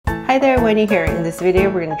Hi there, Winnie here. In this video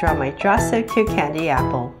we're going to draw my Draw So Cute candy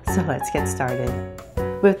apple. So let's get started.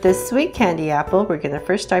 With this sweet candy apple, we're going to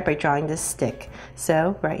first start by drawing this stick.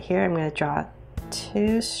 So right here I'm going to draw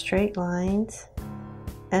two straight lines,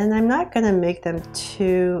 and I'm not going to make them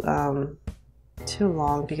too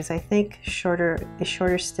long because I think a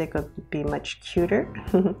shorter stick would be much cuter.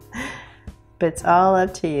 But it's all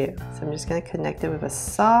up to you. So I'm just going to connect it with a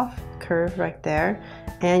soft curve right there,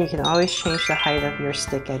 and you can always change the height of your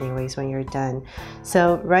stick anyways when you're done.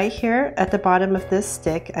 So right here at the bottom of this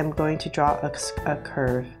stick, I'm going to draw a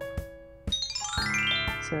curve.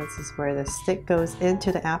 So this is where the stick goes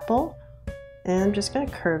into the apple, and I'm just going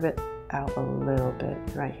to curve it out a little bit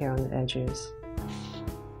right here on the edges.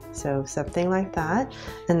 So something like that,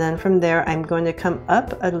 and then from there I'm going to come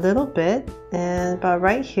up a little bit, and about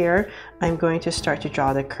right here I'm going to start to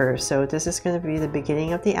draw the curve. So this is going to be the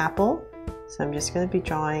beginning of the apple, so I'm just going to be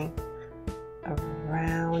drawing a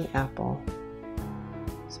round apple.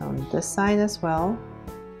 So on this side as well,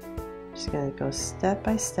 just going to go step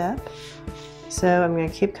by step. So I'm going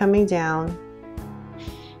to keep coming down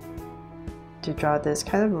to draw this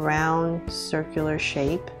kind of round circular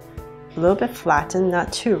shape. A little bit flattened,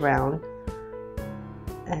 not too round.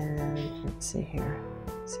 And let's see here.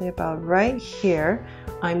 See, about right here,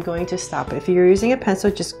 I'm going to stop. If you're using a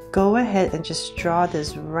pencil, just go ahead and just draw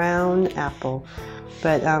this round apple.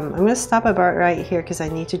 But I'm going to stop about right here because I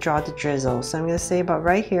need to draw the drizzle. So I'm going to say about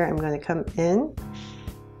right here, I'm going to come in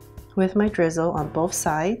with my drizzle on both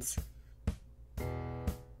sides.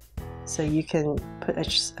 So you can put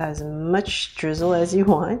as much drizzle as you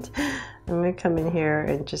want. I'm going to come in here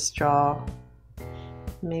and just draw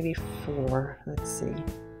maybe 4. Let's see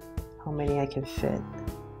how many I can fit.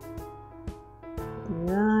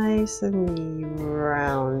 Nice and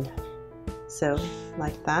round. So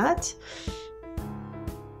like that.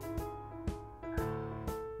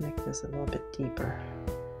 Make this a little bit deeper.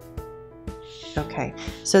 Okay,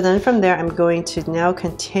 so then from there I'm going to now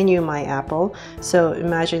continue my apple. So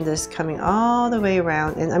imagine this coming all the way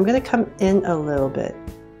around, and I'm going to come in a little bit,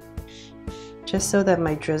 just so that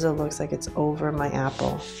my drizzle looks like it's over my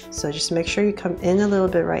apple. So just make sure you come in a little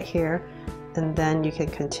bit right here, and then you can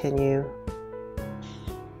continue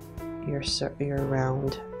your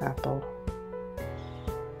round apple.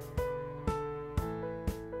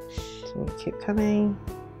 So you keep coming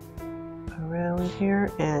around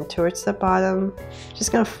here and towards the bottom,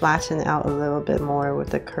 just going to flatten out a little bit more with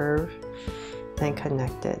the curve and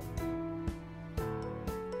connect it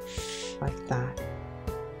like that.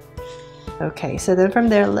 Okay, so then from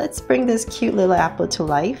there, let's bring this cute little apple to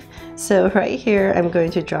life. So right here, I'm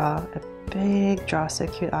going to draw a big Draw So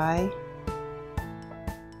Cute eye.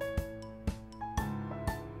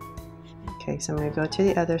 Okay, so I'm going to go to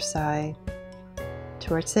the other side,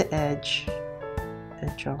 towards the edge,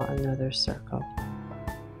 and draw another circle.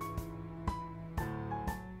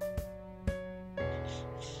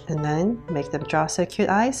 And then make them Draw So Cute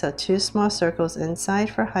eye, so 2 small circles inside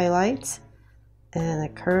for highlights, and a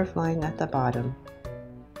curved line at the bottom,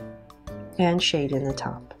 and shade in the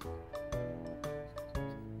top.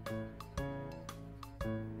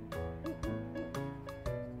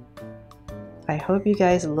 I hope you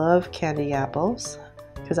guys love candy apples,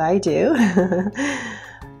 because I do.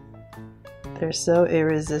 They're so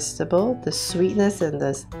irresistible. The sweetness and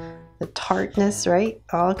the tartness, right?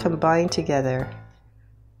 All combined together.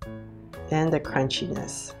 And the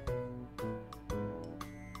crunchiness.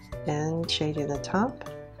 And shade in the top.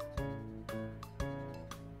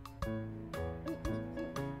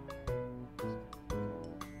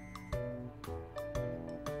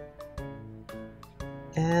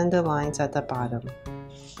 And the lines at the bottom.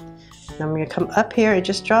 Now I'm going to come up here and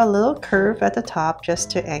just draw a little curve at the top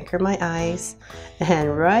just to anchor my eyes.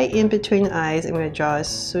 And right in between the eyes, I'm going to draw a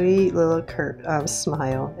sweet little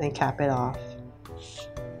smile and cap it off.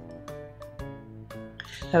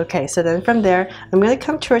 Okay, so then from there, I'm going to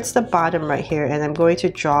come towards the bottom right here, and I'm going to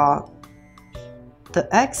draw the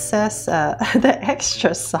excess, the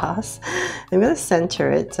extra sauce. I'm going to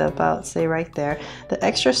center it to about, say, right there. The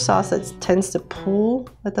extra sauce that tends to pool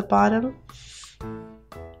at the bottom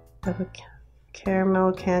of a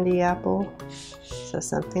caramel candy apple. So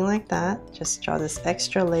something like that. Just draw this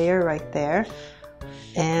extra layer right there.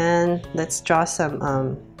 And let's draw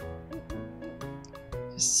some,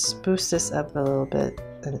 just spruce this up a little bit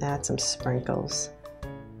and add some sprinkles.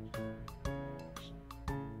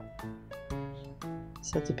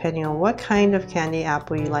 So depending on what kind of candy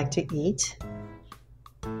apple you like to eat,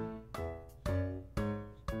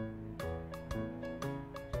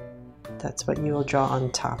 that's what you will draw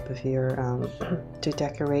on top of your, to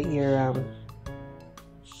decorate your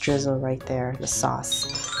drizzle right there, the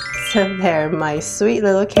sauce. So there, my sweet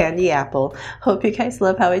little candy apple. Hope you guys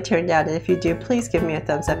love how it turned out, and if you do, please give me a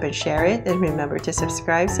thumbs up and share it, and remember to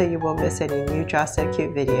subscribe so you won't miss any new Draw So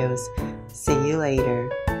Cute videos. See you later.